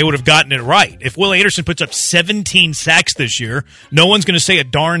win. Like, they would have gotten it right. If Will Anderson puts up 17 sacks this year, no one's going to say a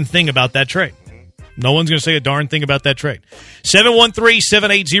darn thing about that trade. No one's going to say a darn thing about that trade.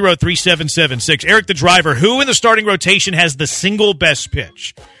 713-780-3776. Eric the driver, who in the starting rotation has the single best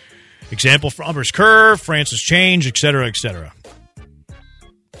pitch? Example, Fromber's curve, Francis change, et cetera, et cetera.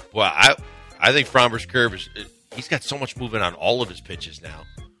 Well, I think Fromber's curve he's got so much movement on all of his pitches now.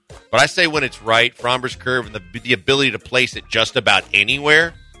 But I say when it's right, Fromber's curve and the ability to place it just about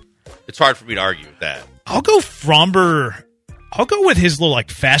anywhere, it's hard for me to argue with that. I'll go Fromber. I'll go with his little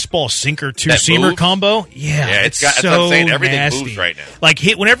fastball sinker two-seamer combo. Yeah, it's that's so what I'm saying. Everything nasty. moves right now. Like,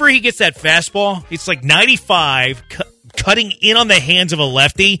 whenever he gets that fastball, it's like 95 cutting in on the hands of a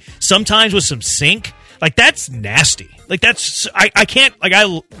lefty, sometimes with some sink. Like, that's nasty. Like, that's I can't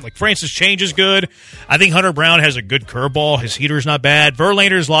like Francis Change is good. I think Hunter Brown has a good curveball. His heater's not bad.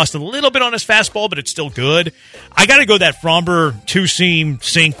 Verlander's lost a little bit on his fastball, but it's still good. I got to go that Fromber two-seam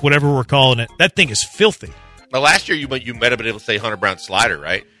sink, whatever we're calling it. That thing is filthy. Well, last year you might have been able to say Hunter Brown's slider,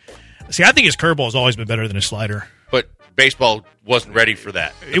 right? See, I think his curveball has always been better than his slider. But baseball wasn't ready for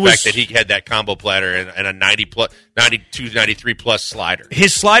that. The fact that he had that combo platter and a 92, 93 plus slider.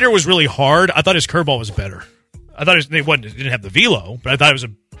 His slider was really hard. I thought his curveball was better. I thought it didn't have the velo, but I thought it was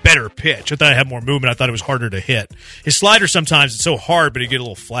a better pitch. I thought it had more movement. I thought it was harder to hit. His slider sometimes it's so hard, but it get a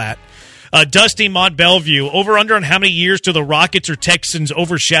little flat. Dusty Mont Bellevue, over under on how many years do the Rockets or Texans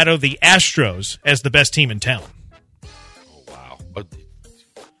overshadow the Astros as the best team in town? Oh, wow.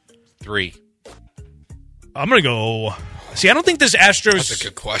 3. I'm going to go. See, I don't think this Astros. That's a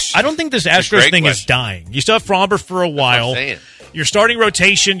good question. I don't think this Astros thing is dying. You still have Fromber for a while. Your starting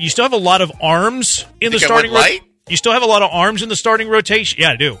rotation, you still have a lot of arms in the starting rotation. You still have a lot of arms in the starting rotation.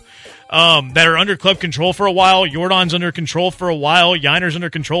 Yeah, I do. That are under club control for a while. Jordan's under control for a while. Yiner's under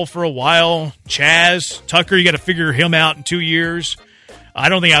control for a while. Chaz, Tucker, you got to figure him out in 2 years. I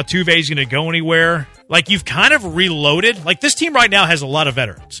don't think Altuve's going to go anywhere. Like, you've kind of reloaded. Like, this team right now has a lot of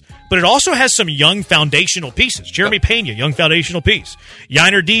veterans, but it also has some young foundational pieces. Jeremy Pena, young foundational piece.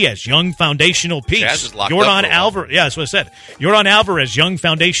 Yiner Diaz, young foundational piece. Chaz is locked Jordan Alvarez, yeah, that's what I said. Jordan Alvarez, young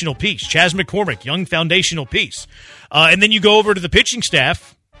foundational piece. Chaz McCormick, young foundational piece. And then you go over to the pitching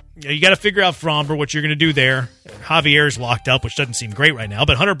staff. You got to figure out Fromber, what you're going to do there. Javier's locked up, which doesn't seem great right now,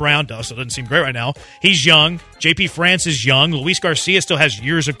 but Hunter Brown also doesn't seem great right now. He's young. JP France is young. Luis Garcia still has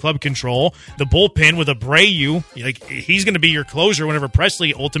years of club control. The bullpen with Abreu, he's going to be your closer whenever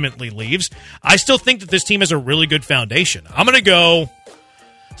Presley ultimately leaves. I still think that this team has a really good foundation. I'm going to go,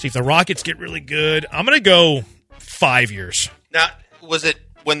 see if the Rockets get really good. I'm going to go 5 years. Now, was it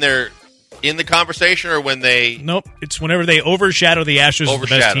when they're in the conversation or when they... Nope. It's whenever they overshadow the Astros as the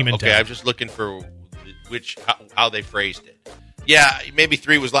best team in town. Okay, I'm just looking for how they phrased it. Yeah, maybe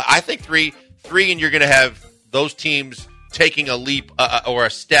 3 was... I think 3 and you're going to have those teams taking a leap or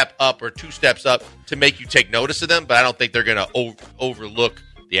a step up or 2 steps up to make you take notice of them, but I don't think they're going to overlook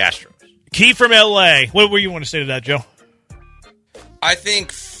the Astros. Key from L.A. What were you want to say to that, Joe? I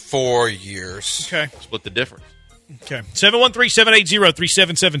think 4 years. Okay. Split the difference. Okay.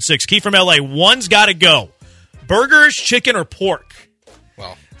 713-780-3776. Key from L.A. One's got to go. Burgers, chicken, or pork?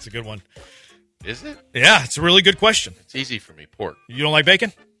 Well, it's a good one. Is it? Yeah, it's a really good question. It's easy for me, pork. You don't like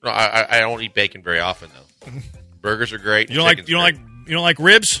bacon? No, I don't eat bacon very often, though. Burgers are great. You don't like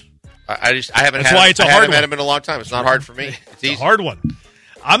ribs? I haven't That's had why it's a hard one. had them in a long time. It's not hard for me. It's easy. A hard one.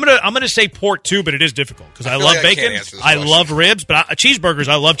 I'm gonna say pork too, but it is difficult because I love bacon. I love ribs, but cheeseburgers.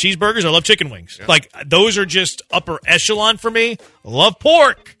 I love cheeseburgers. I love chicken wings. Yeah. Like, those are just upper echelon for me. I love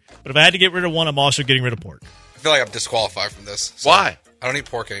pork, but if I had to get rid of one, I'm also getting rid of pork. I feel like I'm disqualified from this. So why? I don't eat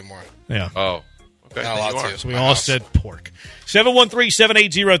pork anymore. Yeah. Oh. Okay. Not allowed to. So we all said pork.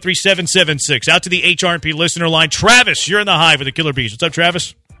 713-780-3776. Out to the HRP listener line. Travis, you're in the Hive with the Killer Bees. What's up,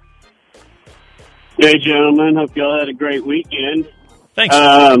 Travis? Hey, gentlemen. Hope y'all had a great weekend. Thanks.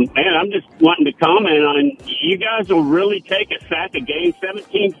 Man, I'm just wanting to comment on, you guys will really take a sack a game,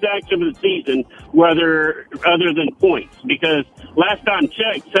 17 sacks over the season, other than points. Because last time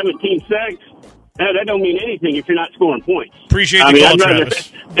checked, 17 sacks, that don't mean anything if you're not scoring points. Appreciate the call,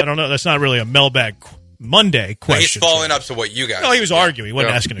 Travis. I don't know. That's not really a mailbag Monday question. He's following up to what you guys. No, he was arguing. He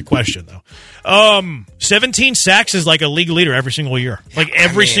wasn't asking a question, though. 17 sacks is like a league leader every single year. Like,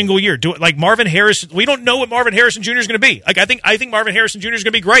 every single year. Like Marvin Harrison. We don't know what Marvin Harrison Jr. is going to be. Like, I think Marvin Harrison Jr. is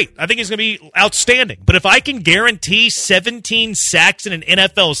going to be great. I think he's going to be outstanding. But if I can guarantee 17 sacks in an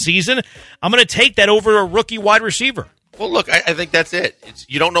NFL season, I'm going to take that over a rookie wide receiver. Well, look, I think that's it.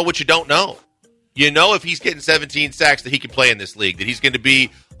 You don't know what you don't know. You know, if he's getting 17 sacks, that he can play in this league, that he's going to be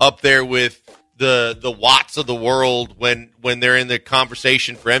up there with the Watts of the world when they're in the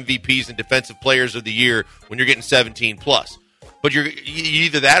conversation for MVPs and Defensive Players of the Year when you're getting 17+. But you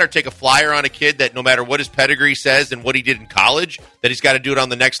either that or take a flyer on a kid that no matter what his pedigree says and what he did in college, that he's got to do it on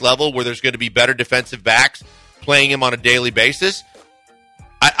the next level where there's going to be better defensive backs playing him on a daily basis.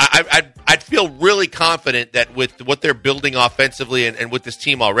 I'd feel really confident that with what they're building offensively and with this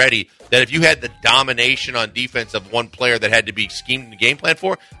team already, that if you had the domination on defense of one player that had to be schemed in the game plan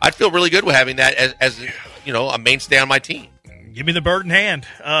for, I'd feel really good with having that as a mainstay on my team. Give me the bird in hand.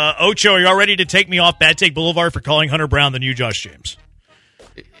 Ocho, are you all ready to take me off Bad Take Boulevard for calling Hunter Brown the new Josh James?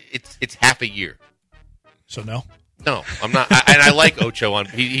 It's half a year. So no? No, I'm not. And I like Ocho.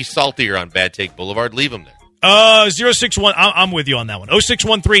 He's saltier on Bad Take Boulevard. Leave him there. 061, I'm with you on that one.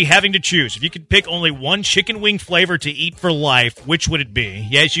 0613, having to choose. If you could pick only one chicken wing flavor to eat for life, which would it be?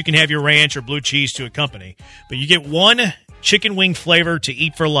 Yes, you can have your ranch or blue cheese to accompany, but you get one chicken wing flavor to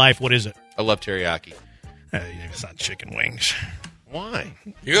eat for life. What is it? I love teriyaki. It's not chicken wings. Why?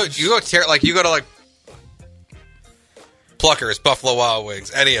 You go to Pluckers, Buffalo Wild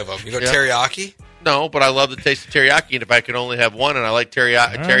Wings, any of them. You go teriyaki? No, but I love the taste of teriyaki, and if I could only have one, and I like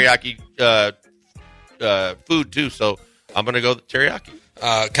teriyaki food too, so I'm going to go with teriyaki. Do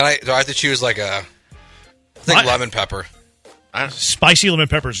I have to choose lemon pepper? Spicy lemon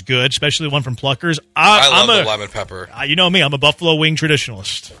pepper is good, especially the one from Pluckers. I love the lemon pepper. You know me, I'm a buffalo wing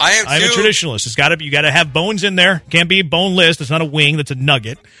traditionalist. I am too. I'm a traditionalist. You got to have bones in there. Can't be boneless. It's not a wing. That's a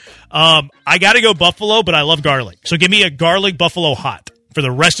nugget. I got to go buffalo, but I love garlic. So give me a garlic buffalo hot. For the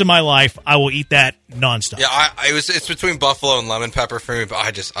rest of my life, I will eat that nonstop. Yeah, it's between buffalo and lemon pepper for me, but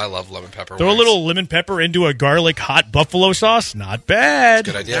I love lemon pepper. Throw a little lemon pepper into a garlic hot buffalo sauce. Not bad.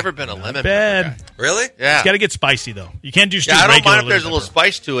 Good idea. Never been a lemon bad. pepper guy. Really? Yeah. It's got to get spicy though. You can't do. I don't mind if there's pepper. a little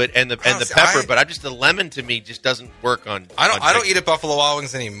spice to it and the pepper, but the lemon to me just doesn't work on. I don't eat at Buffalo Wild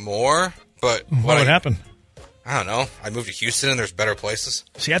Wings anymore. But what would happen? I don't know. I moved to Houston and there's better places.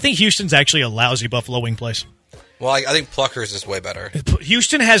 See, I think Houston's actually a lousy buffalo wing place. Well, I think Pluckers is way better.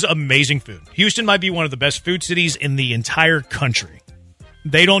 Houston has amazing food. Houston might be one of the best food cities in the entire country.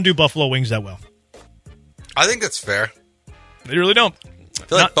 They don't do buffalo wings that well. I think that's fair. They really don't. I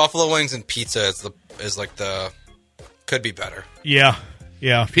feel like buffalo wings and pizza is could be better. Yeah,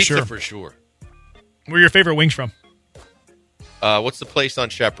 Pizza for sure. Where are your favorite wings from? What's the place on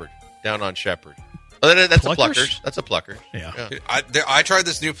Shepherd? Down on Shepherd. Oh, that's Pluckers? a Pluckers. That's a Pluckers. Yeah. I tried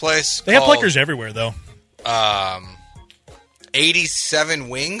this new place. They have Pluckers everywhere, though. 87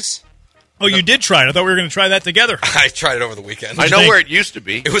 Wings. Oh, you did try it. I thought we were going to try that together. I tried it over the weekend. I know where it used to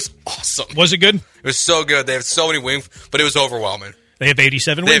be. It was awesome. Was it good? It was so good. They have so many wings, but it was overwhelming. They have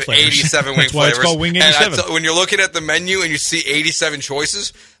 87 They wing have flavors. 87 wing That's why flavors. it's called Wing 87. And when you're looking at the menu and you see 87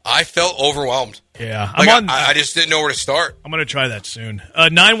 choices, I felt overwhelmed. Yeah. I just didn't know where to start. I'm going to try that soon.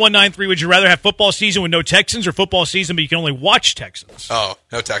 9193, would you rather have football season with no Texans or football season but you can only watch Texans? Oh,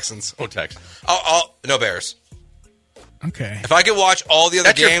 no Texans. No Texans. No Bears. Okay. If I could watch all the other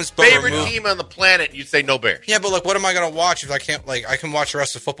That's games, your favorite team on the planet, you'd say no Bears. Yeah, but what am I going to watch if I can't? I can watch the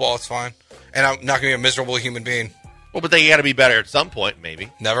rest of football. It's fine, and I'm not going to be a miserable human being. Well, but they got to be better at some point, maybe.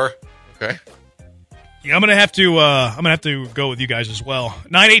 Never. Okay. Yeah, I'm gonna have to go with you guys as well.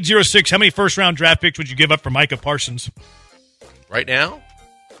 9806. How many first round draft picks would you give up for Micah Parsons? Right now?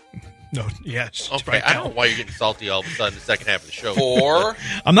 No. Yes. Okay. Right I now. don't know why you're getting salty all of a sudden in the second half of the show. 4.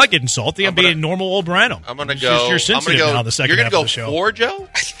 I'm not getting salty. I'm being normal old Brano. I'm gonna go. You're sensitive now. The 2nd You're half gonna of the show. go 4, Joe?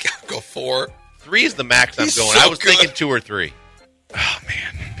 Go 4. 3 is the max I'm He's going. so I was good. thinking 2 or 3. Oh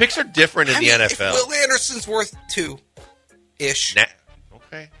man. Picks are different in the NFL. If Will Anderson's worth 2-ish.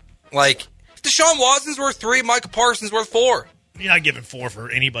 Okay. Deshaun Watson's worth 3. Micah Parsons worth 4. You're not giving 4 for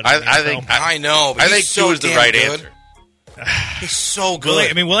anybody. I think. I know. But I think he's so 2 is the damn right good. answer. He's so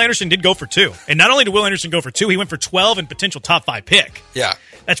good. Will Anderson did go for 2. And not only did Will Anderson go for 2, he went for 12 and potential top 5 pick. Yeah.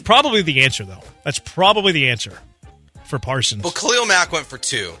 That's probably the answer, though. That's probably the answer for Parsons. Well, Khalil Mack went for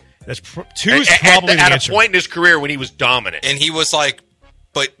 2. 2 is probably the at answer. a point in his career when he was dominant. And he was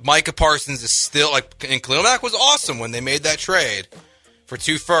but Micah Parsons is still, and Khalil Mack was awesome when they made that trade for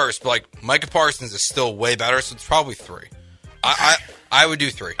 2 firsts, but, Micah Parsons is still way better, so it's probably 3. I would do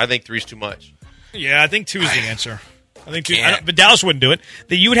 3. I think 3 is too much. Yeah, I think 2 is the answer. I think 2. But Dallas wouldn't do it.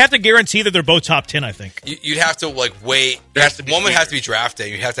 You would have to guarantee that they're both top 10, I think. You'd have to, wait. There has to be one would have sneakers. to be draft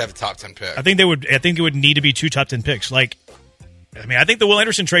day. You'd have to have a top 10 pick. I think it would need to be 2 top 10 picks. I think the Will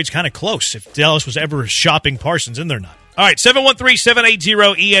Anderson trade's kind of close if Dallas was ever shopping Parsons, and they're not. All right,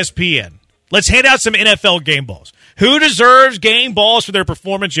 713-780-ESPN. Let's hand out some NFL game balls. Who deserves game balls for their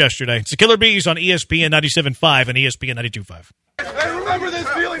performance yesterday? It's the Killer Bees on ESPN 97.5 and ESPN 92.5. Hey, remember this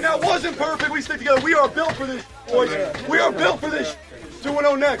feeling that wasn't perfect. We stick together. We are built for this, boys. We are built for this.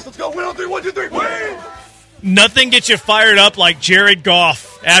 2-1-0 next. Let's go. Win on 3. 1, 2, 3. Win! Nothing gets you fired up like Jared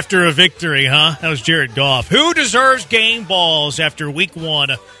Goff after a victory, huh? That was Jared Goff. Who deserves game balls after week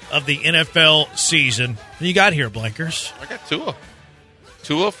 1 of the NFL season? What you got here, Blankers? I got Tua.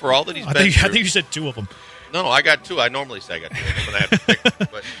 Tua for all that he's been through. I think you said 2 of them. No, I got 2. I normally say I got 2 of them when I have to pick.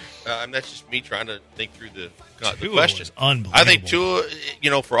 But that's just me trying to think through the question. Unbelievable. I think Tua,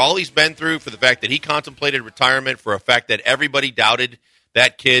 for all he's been through, for the fact that he contemplated retirement, for a fact that everybody doubted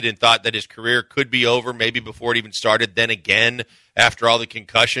that kid and thought that his career could be over maybe before it even started, then again after all the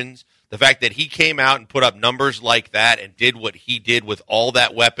concussions. The fact that he came out and put up numbers like that and did what he did with all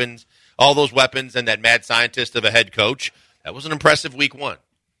those weapons, and that mad scientist of a head coach, that was an impressive week 1.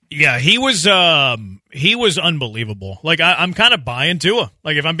 Yeah, he was unbelievable. Like, I'm kind of buying Tua.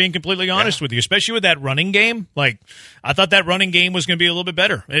 Like, if I'm being completely honest with you, especially with that running game. Like, I thought that running game was going to be a little bit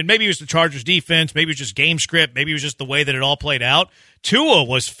better. And maybe it was the Chargers' defense. Maybe it was just game script. Maybe it was just the way that it all played out. Tua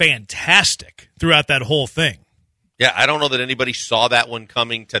was fantastic throughout that whole thing. Yeah, I don't know that anybody saw that one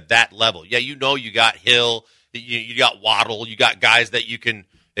coming to that level. Yeah, you got Hill, you got Waddle, you got guys that you can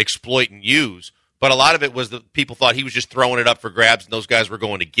exploit and use. But a lot of it was that people thought he was just throwing it up for grabs, and those guys were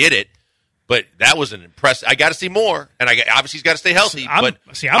going to get it. But that was an impressive. I got to see more, and obviously he's got to stay healthy. I'm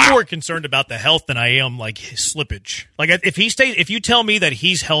more concerned about the health than I am like his slippage. Like if you tell me that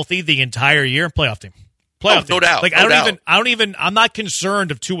he's healthy the entire year, playoff team. No doubt. Like I'm not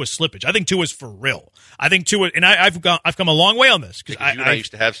concerned of Tua's slippage. I think Tua's for real. I think Tua, and I've come a long way on this because I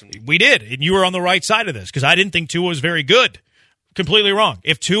used to have some. We did, and you were on the right side of this because I didn't think Tua was very good. Completely wrong.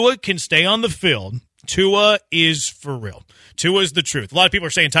 If Tua can stay on the field, Tua is for real. Tua is the truth. A lot of people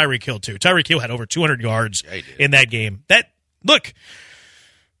are saying Tyreek Hill too. Tyreek Hill had over 200 yards in that game. He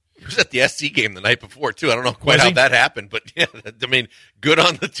was at the SC game the night before too. I don't know quite how that happened, but yeah, I mean, good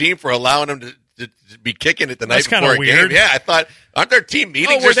on the team for allowing him to be kicking it the night before a weird. game. Yeah, I thought, aren't there team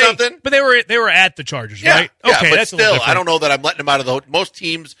meetings or something? But they were at the Chargers, right? Yeah, okay, but that's still, I don't know that I'm letting them out of the. Most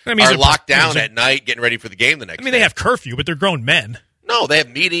teams are locked down at night, getting ready for the game the next day. They have curfew, but they're grown men. No, they have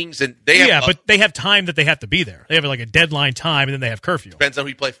meetings and but they have time that they have to be there. They have like a deadline time, and then they have curfew. Depends on who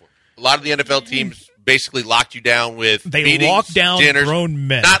you play for. A lot of the NFL teams basically locked you down with meetings, lock down dinners, grown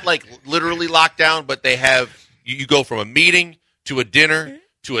men. Not like literally locked down, but they have you go from a meeting to a dinner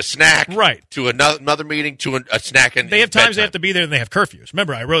to a snack, right? To another meeting to a snack, and they have times they have to be there, and they have curfews.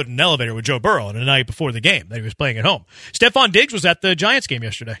 Remember, I rode in an elevator with Joe Burrow on the night before the game that he was playing at home. Stephon Diggs was at the Giants game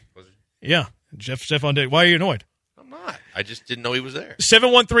yesterday. Was he? Yeah, Stephon Diggs. Why are you annoyed? Not. I just didn't know he was there.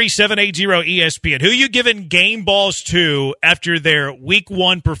 713-780-ESPN. Who you giving game balls to after their week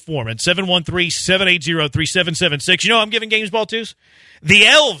 1 performance? 713-780-3776. You know who I'm giving games ball to? The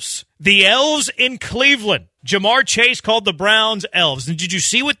Elves. The Elves in Cleveland. Jamar Chase called the Browns Elves. And did you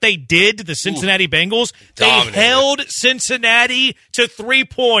see what they did to the Cincinnati Bengals? They held Cincinnati to 3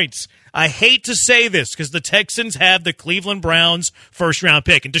 points. I hate to say this because the Texans have the Cleveland Browns first-round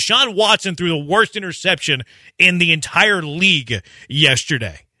pick. And Deshaun Watson threw the worst interception in the entire league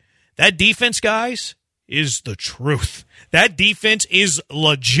yesterday. That defense, guys, is the truth. That defense is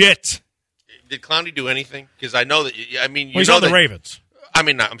legit. Did Clowney do anything? Because I know that, he's on the Ravens.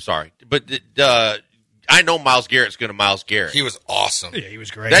 I'm sorry. But I know Myles Garrett's going to Myles Garrett. He was awesome. Yeah, he was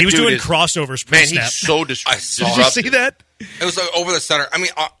great. He was doing crossovers pre-snap. Man, he's so disruptive. Did you see that? It was like over the center. I mean,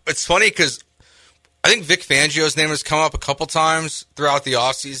 it's funny because I think Vic Fangio's name has come up a couple times throughout the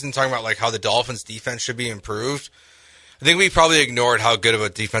offseason, talking about like how the Dolphins' defense should be improved. I think we probably ignored how good of a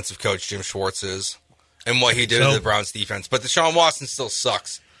defensive coach Jim Schwartz is and what he did to the Browns' defense. But Deshaun Watson still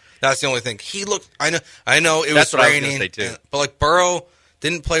sucks. That's the only thing. He looked. I know it was raining. That's what I was going to say too. But like Burrow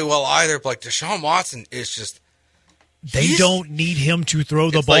didn't play well either. But like Deshaun Watson is just. They don't need him to throw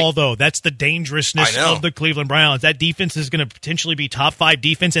the ball, though. That's the dangerousness of the Cleveland Browns. That defense is going to potentially be top 5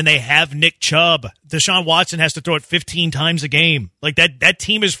 defense, and they have Nick Chubb. Deshaun Watson has to throw it 15 times a game. Like, that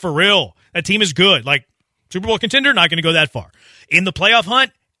team is for real. That team is good. Like, Super Bowl contender, not going to go that far. In the playoff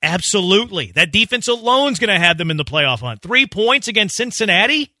hunt, absolutely. That defense alone is going to have them in the playoff hunt. 3 points against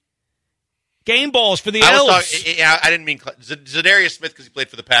Cincinnati? Game balls for the Elves. I didn't mean Zadarius Smith because he played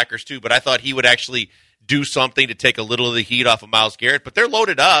for the Packers, too, but I thought he would actually do something to take a little of the heat off of Myles Garrett, but they're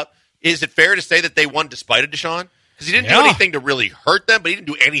loaded up. Is it fair to say that they won despite of Deshaun? Because he didn't do anything to really hurt them, but he didn't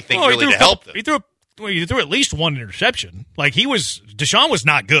do anything really to help them. He threw at least one interception. Like Deshaun was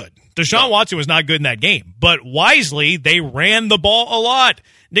not good. Watson was not good in that game. But wisely, they ran the ball a lot.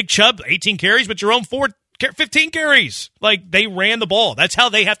 Nick Chubb, 18 carries, but Jerome Ford, 15 carries. Like, they ran the ball. That's how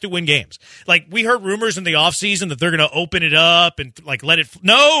they have to win games. Like, we heard rumors in the offseason that they're going to open it up and, like, let it –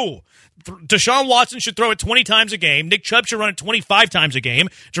 no! Deshaun Watson should throw it 20 times a game. Nick Chubb should run it 25 times a game.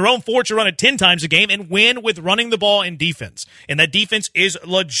 Jerome Ford should run it 10 times a game and win with running the ball in defense. And that defense is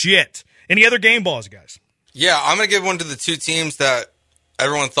legit. Any other game balls, guys? Yeah, I'm going to give one to the two teams that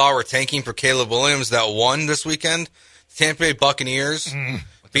everyone thought were tanking for Caleb Williams that won this weekend. Tampa Bay Buccaneers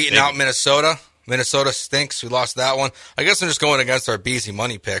beating out Minnesota. Minnesota stinks. We lost that one. I guess I'm just going against our Beasy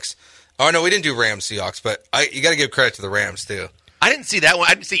money picks. Oh, no, we didn't do Rams Seahawks, but you got to give credit to the Rams, too. I didn't see that one.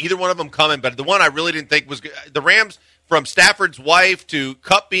 I didn't see either one of them coming, but the one I really didn't think was good. The Rams, from Stafford's wife to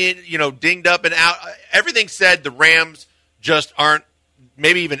Kupp being, dinged up and out, everything said the Rams just aren't,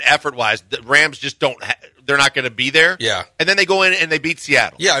 maybe even effort-wise, the Rams just they're not going to be there. Yeah. And then they go in and they beat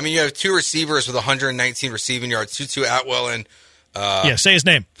Seattle. Yeah, I mean, you have two receivers with 119 receiving yards, Tutu Atwell and say his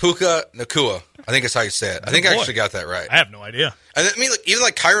name. Puka Nacua. I think that's how you say it. I think I actually got that right. I have no idea. And I mean, even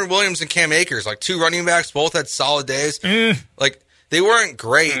Kyron Williams and Cam Akers, two running backs, both had solid days. They weren't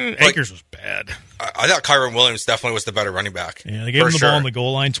great. Akers was bad. I thought Kyron Williams definitely was the better running back. Yeah, they gave him the ball on the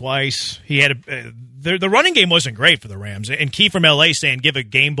goal line twice. He had the running game wasn't great for the Rams. And Key from L.A. saying give a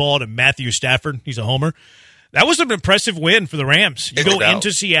game ball to Matthew Stafford. He's a homer. That was an impressive win for the Rams. You go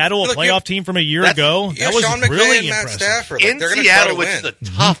into Seattle, a playoff team from a year ago. That was Sean really Matt impressive. Stafford. In Seattle, which is a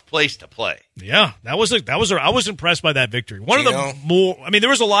tough place to play. Yeah, I was impressed by that victory. One of the more. I mean, there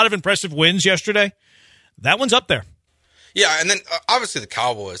was a lot of impressive wins yesterday. That one's up there. Yeah, and then obviously the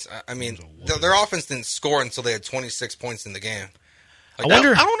Cowboys. I mean, their offense didn't score until they had 26 points in the game. I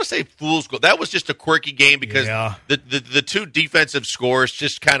wonder. I don't want to say fool's gold. That was just a quirky game because the two defensive scores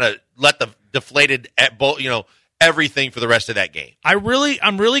just kind of let the deflated everything for the rest of that game.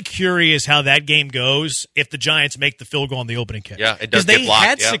 I'm really curious how that game goes if the Giants make the field goal on the opening kick. Yeah, it does get blocked. They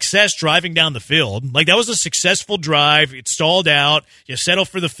had success driving down the field. That was a successful drive. It stalled out. You settle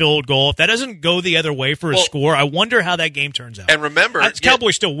for the field goal. If that doesn't go the other way for a score, I wonder how that game turns out. And remember,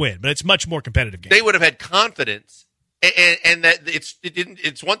 Cowboys still win, but it's a much more competitive game. They would have had confidence, and that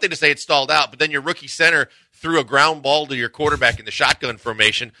it's one thing to say it stalled out, but then your rookie center threw a ground ball to your quarterback in the shotgun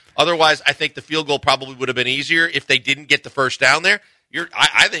formation. Otherwise, I think the field goal probably would have been easier if they didn't get the first down there.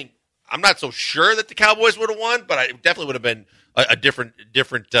 I think I'm not so sure that the Cowboys would have won, but it definitely would have been a different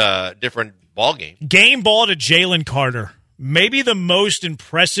ball game. Game ball to Jalen Carter, maybe the most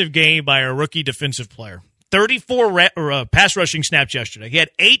impressive game by a rookie defensive player. 34 pass rushing snaps yesterday. He had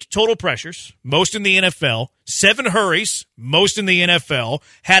 8 total pressures, most in the NFL, 7 hurries, most in the NFL,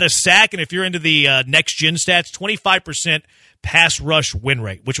 had a sack, and if you're into the next-gen stats, 25% pass rush win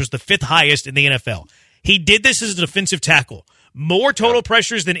rate, which was the 5th highest in the NFL. He did this as a defensive tackle. More total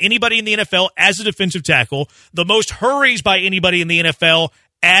pressures than anybody in the NFL as a defensive tackle. The most hurries by anybody in the NFL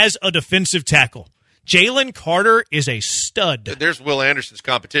as a defensive tackle. Jalen Carter is a stud. There's Will Anderson's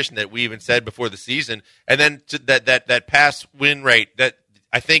competition that we even said before the season, and then that pass win rate that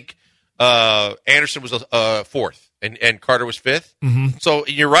I think Anderson was 4th and Carter was 5th. Mm-hmm. So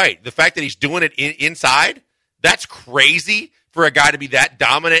you're right. The fact that he's doing it inside, that's crazy for a guy to be that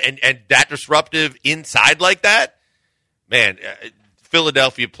dominant and that disruptive inside like that. Man,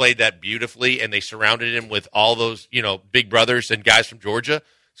 Philadelphia played that beautifully, and they surrounded him with all those big brothers and guys from Georgia.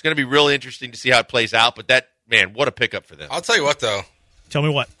 It's going to be really interesting to see how it plays out, but what a pickup for them. I'll tell you what, though. Tell me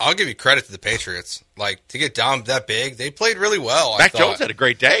what. I'll give you credit to the Patriots. To get down that big, they played really well. Mac Jones had a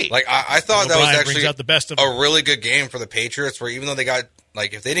great day. I thought that was actually out the best of a really good game for the Patriots, where even though they got,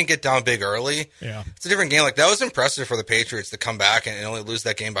 if they didn't get down big early, it's a different game. That was impressive for the Patriots to come back and only lose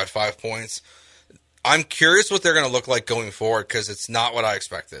that game by 5 points. I'm curious what they're going to look like going forward because it's not what I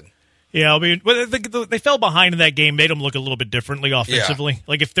expected. Yeah, I mean, they fell behind in that game, made them look a little bit differently offensively.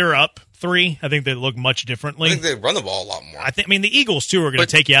 Yeah. If they're up 3, I think they look much differently. I think they run the ball a lot more. The Eagles, too, are going to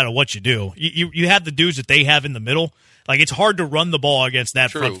take you out of what you do. You have the dudes that they have in the middle. It's hard to run the ball against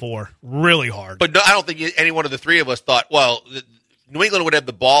that front four. Really hard. But no, I don't think any one of the three of us thought, New England would have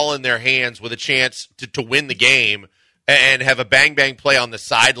the ball in their hands with a chance to win the game and have a bang-bang play on the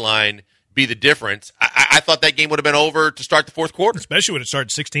sideline be the difference. I thought that game would have been over to start the fourth quarter. Especially when it started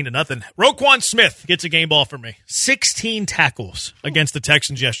 16-0. Roquan Smith gets a game ball for me. 16 tackles against the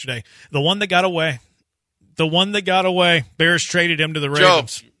Texans yesterday. The one that got away. Bears traded him to the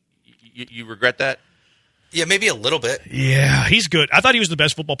Ravens. Joe, you regret that? Yeah, maybe a little bit. Yeah, he's good. I thought he was the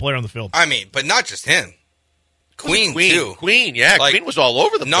best football player on the field. I mean, but not just him. Queen, too. Queen, yeah. Queen was all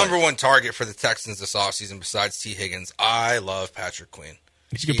over the place. Number one target for the Texans this offseason besides T. Higgins. I love Patrick Queen.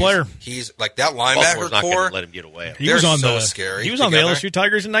 He's a good player. He's that linebacker not core. Let him get away. He was on so scary. He was on the LSU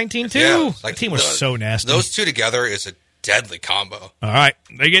Tigers in 19 too. Yeah, that team was so nasty. Those two together is deadly combo. All right.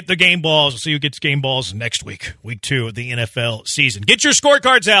 They get the game balls. We'll see who gets game balls next week, week 2 of the NFL season. Get your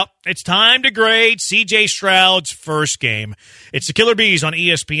scorecards out. It's time to grade C.J. Stroud's first game. It's the Killer Bees on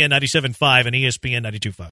ESPN 97.5 and ESPN 92.5.